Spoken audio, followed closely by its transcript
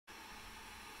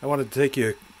I wanted to take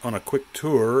you on a quick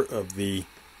tour of the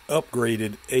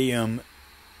upgraded AM8,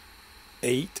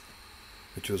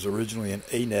 which was originally an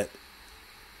ANET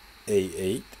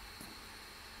A8.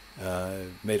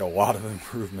 Made a lot of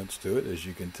improvements to it, as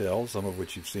you can tell, some of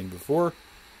which you've seen before.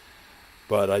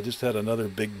 But I just had another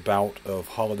big bout of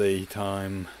holiday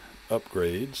time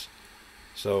upgrades.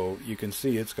 So you can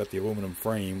see it's got the aluminum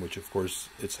frame, which of course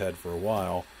it's had for a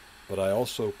while. But I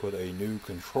also put a new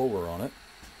controller on it.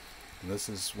 And this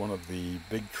is one of the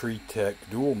Big Tree Tech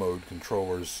dual mode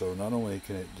controllers. So not only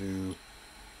can it do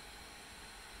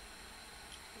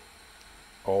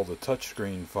all the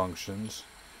touchscreen functions,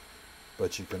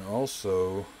 but you can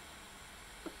also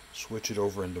switch it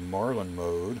over into Marlin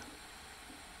mode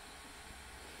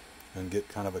and get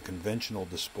kind of a conventional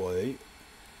display,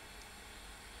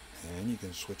 and you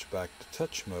can switch back to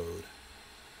touch mode.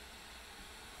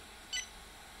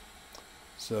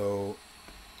 So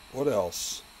what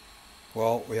else?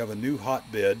 Well, we have a new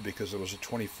hotbed because there was a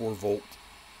 24 volt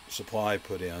supply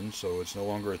put in, so it's no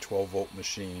longer a 12 volt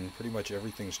machine. Pretty much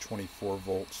everything's 24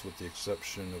 volts with the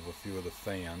exception of a few of the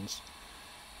fans.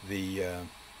 The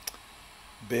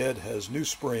bed has new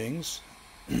springs.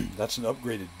 That's an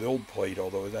upgraded build plate,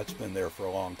 although that's been there for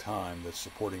a long time, that's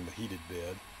supporting the heated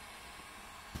bed.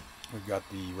 We've got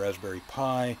the Raspberry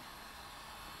Pi.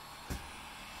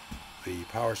 The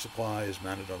power supply is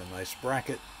mounted on a nice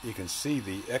bracket. You can see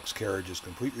the X carriage is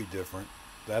completely different.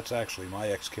 That's actually my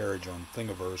X carriage on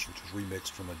Thingiverse, which was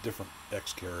remixed from a different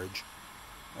X carriage.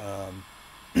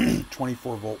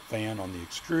 24 volt fan on the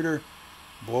extruder,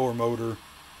 blower motor,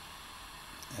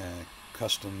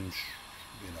 custom,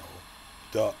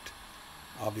 duct.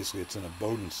 Obviously it's in a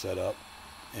Bowden setup,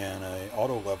 and a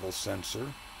auto level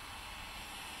sensor.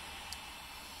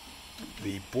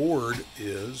 The board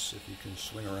is, if you can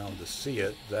swing around to see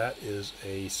it, that is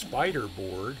a Spider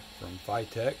board from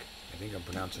Phytech. I think I'm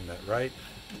pronouncing that right.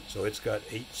 So it's got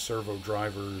 8 servo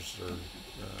drivers, or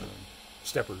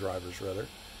stepper drivers rather.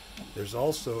 There's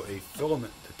also a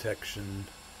filament detection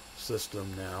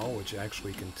system now, which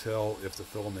actually can tell if the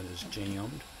filament is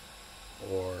jammed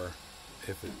or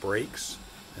if it breaks,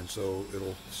 and so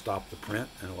it'll stop the print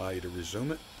and allow you to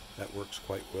resume it. That works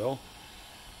quite well.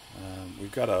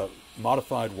 We've got a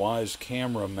modified Wyze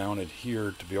camera mounted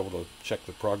here to be able to check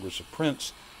the progress of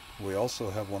prints. We also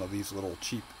have one of these little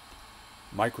cheap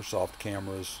Microsoft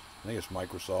cameras, I think it's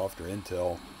Microsoft or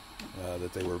Intel,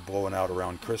 that they were blowing out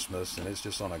around Christmas, and it's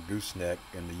just on a gooseneck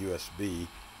in the USB,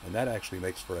 and that actually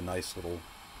makes for a nice little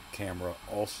camera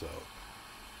also.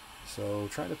 So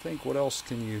trying to think, what else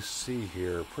can you see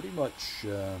here? Pretty much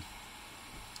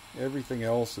everything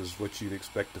else is what you'd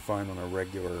expect to find on a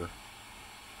regular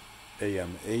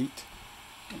AM8.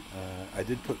 I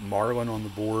did put Marlin on the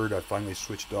board. I finally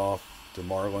switched off to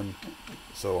Marlin,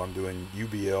 so I'm doing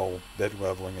UBL bed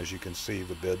leveling. As you can see,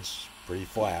 the bed's pretty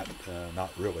flat.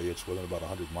 Not really, it's within about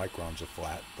 100 microns of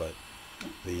flat, but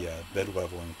the bed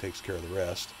leveling takes care of the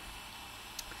rest.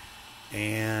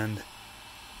 And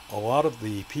a lot of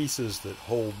the pieces that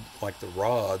hold, like the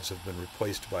rods, have been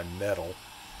replaced by metal.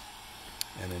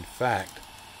 And in fact,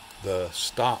 the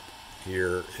stop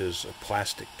here is a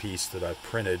plastic piece that I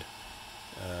printed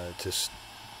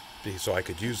so I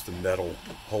could use the metal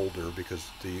holder, because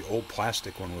the old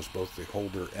plastic one was both the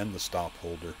holder and the stop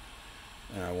holder,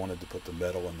 and I wanted to put the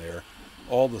metal in there.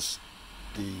 All the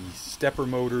stepper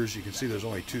motors, you can see there's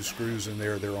only 2 screws in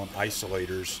there. They're on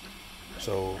isolators,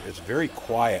 so it's very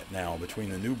quiet now between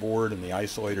the new board and the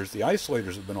isolators. The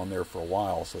isolators have been on there for a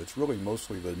while, so it's really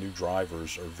mostly the new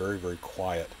drivers are very, very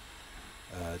quiet.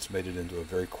 It's made it into a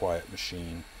very quiet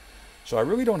machine. So I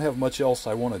really don't have much else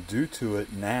I want to do to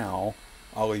it now.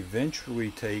 I'll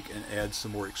eventually take and add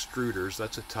some more extruders.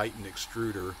 That's a Titan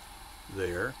extruder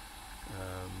there,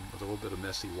 with a little bit of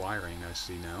messy wiring I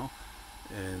see now.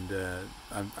 And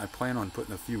I plan on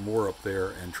putting a few more up there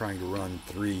and trying to run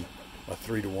a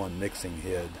 3-to-1 mixing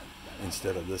head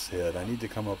instead of this head. I need to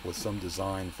come up with some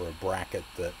design for a bracket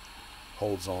that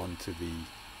holds on to the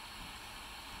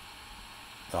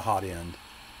hot end,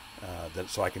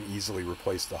 so I can easily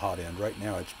replace the hot end. Right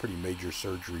now it's pretty major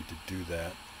surgery to do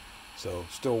that, so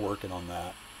still working on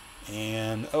that.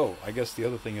 And I guess the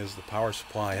other thing is the power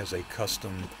supply has a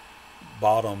custom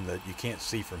bottom that you can't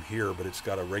see from here, but it's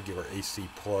got a regular AC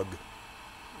plug,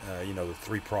 the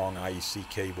 3-prong IEC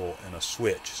cable, and a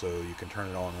switch, so you can turn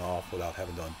it on and off without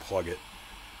having to unplug it.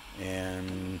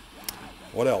 And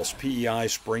what else? PEI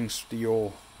spring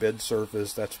steel bed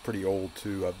surface, that's pretty old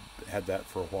too. I've had that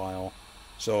for a while.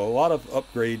 So a lot of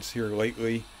upgrades here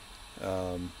lately,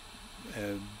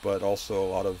 but also a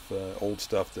lot of old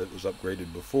stuff that was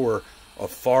upgraded before. A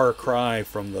far cry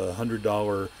from the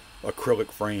 $100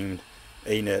 acrylic framed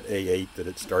ANET A8 that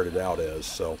it started out as.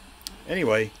 So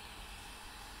anyway,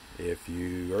 if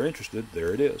you are interested,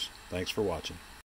 there it is. Thanks for watching.